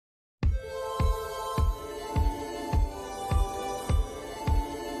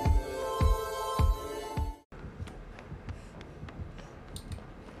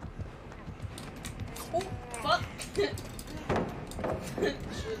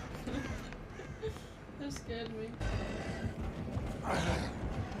That scared me.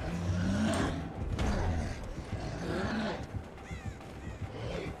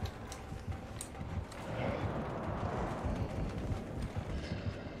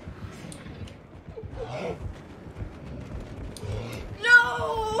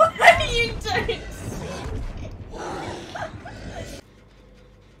 No! You don't!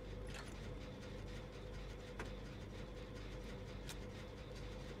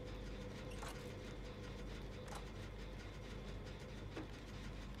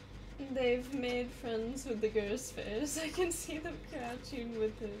 They've made friends with the ghost face. I can see them crouching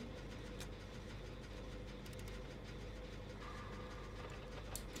with him.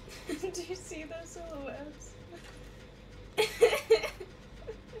 Do you see those silhouettes?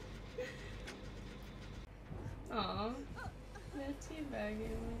 Aww. They're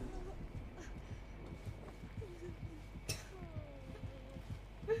teabagging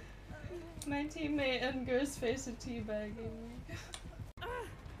me. My teammate and Ghostface are teabagging me.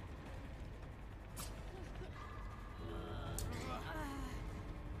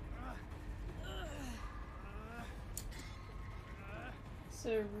 So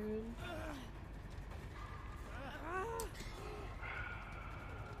rude.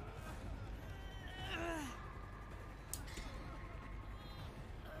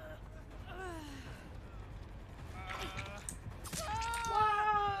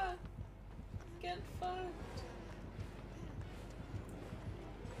 Wow! Get fucked.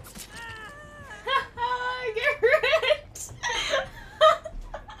 Get wrecked!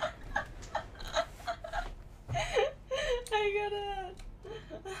 I got out.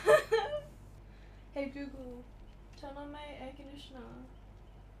 Hey Google, turn on my air conditioner.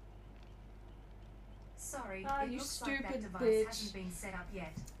 Sorry, Ah, it you looks stupid like that device bitch. hasn't been set up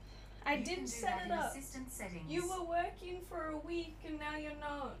yet. I You did can do set that it in up. Assistant settings. You were working for a week and now you're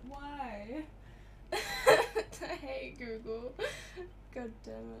not. Why? Hey Google. God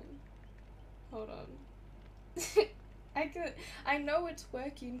damn it. Hold on. I know it's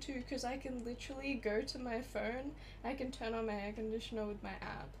working too because I can literally go to my phone. I can turn on my air conditioner with my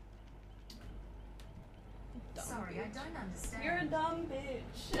app. Dumb Sorry, bitch. I don't understand. You're a dumb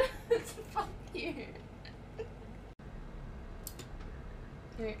bitch. Fuck you.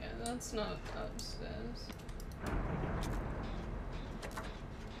 Okay, that's not upstairs.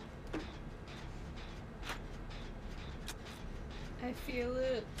 I feel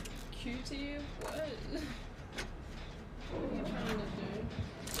it. Cutie? What? What are you trying to do?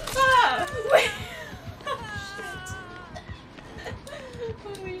 Ah! Wait! Oh, shit.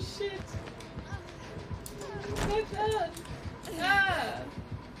 Holy shit. My bad. Ah!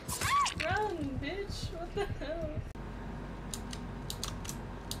 Run, bitch. What the hell?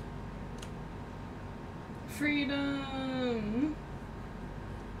 Freedom!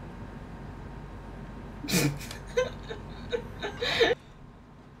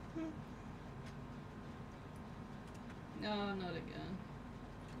 No, not again.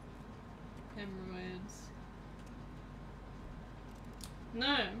 Hemorrhoids.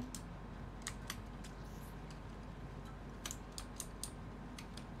 No!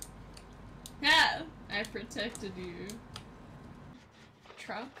 Ah! I protected you.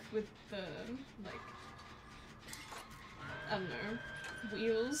 Truck with the, like, I don't know,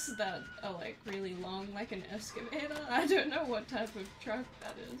 wheels that are like really long, like an excavator. I don't know what type of truck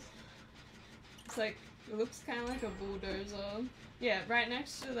that is. It's like, it looks kind of like a bulldozer. Yeah, right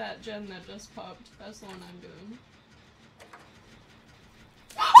next to that gen that just popped. That's the one I'm doing.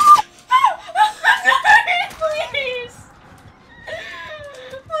 Please!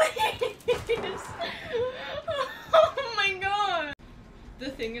 Please! Oh my god! The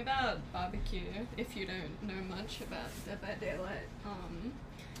thing about barbecue, if you don't know much about Dead by Daylight,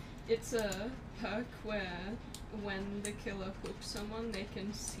 it's a perk where when the killer hooks someone, they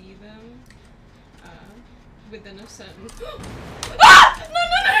can see them within a certain. Ah! No!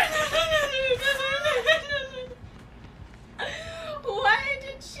 Why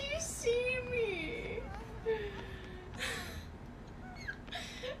did she see me?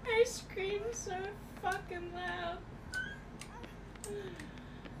 I screamed so fucking loud.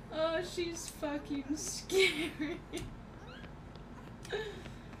 Oh, she's fucking scary.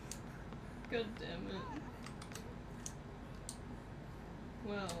 God damn it.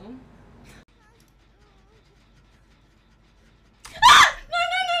 Well. Ah! No!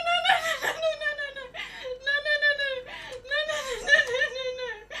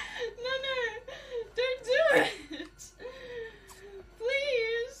 Don't do it!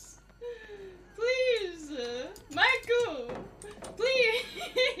 Please! Please! Michael!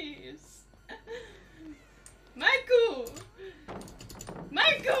 Please! Michael!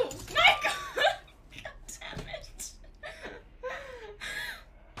 Michael! Michael! God damn it!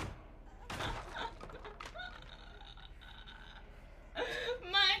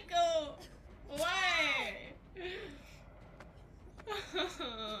 Michael! Why?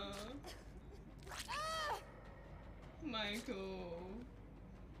 Michael.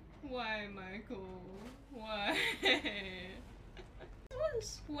 Why, Michael? Why?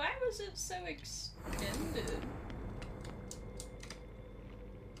 Why was it so extended?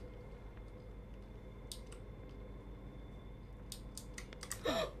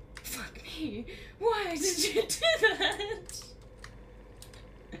 Fuck me. Why did you do that?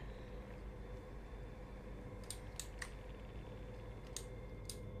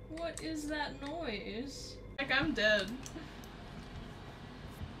 What is that noise? Like I'm dead.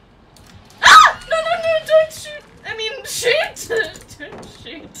 Ah! No, no, no, don't shoot! I mean, shoot! Don't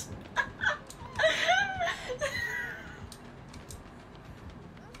shoot.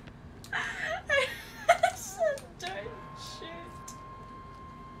 I said don't shoot.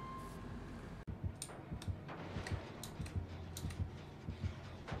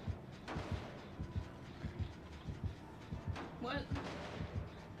 What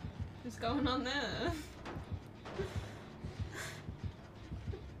is going on there?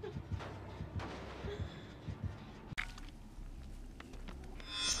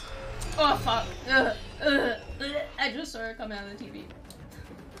 Oh fuck. I just saw her come out of the TV.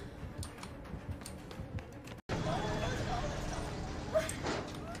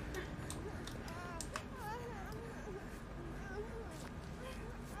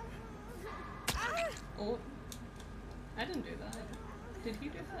 Oh. I didn't do that. Did he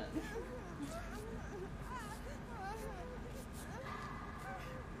do that?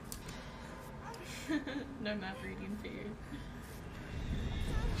 No map reading for you.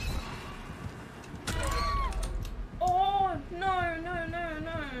 Oh, no, no, no,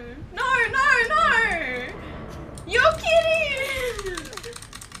 no. No, no, no! You're kidding!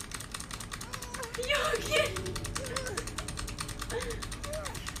 You're kidding!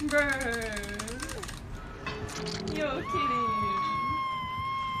 Bro. You're kidding.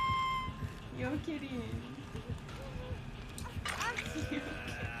 You're kidding.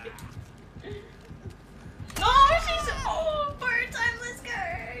 Oh, she's. Oh, bird time, let's go!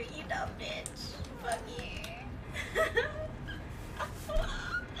 You dumb bitch. Fuck you.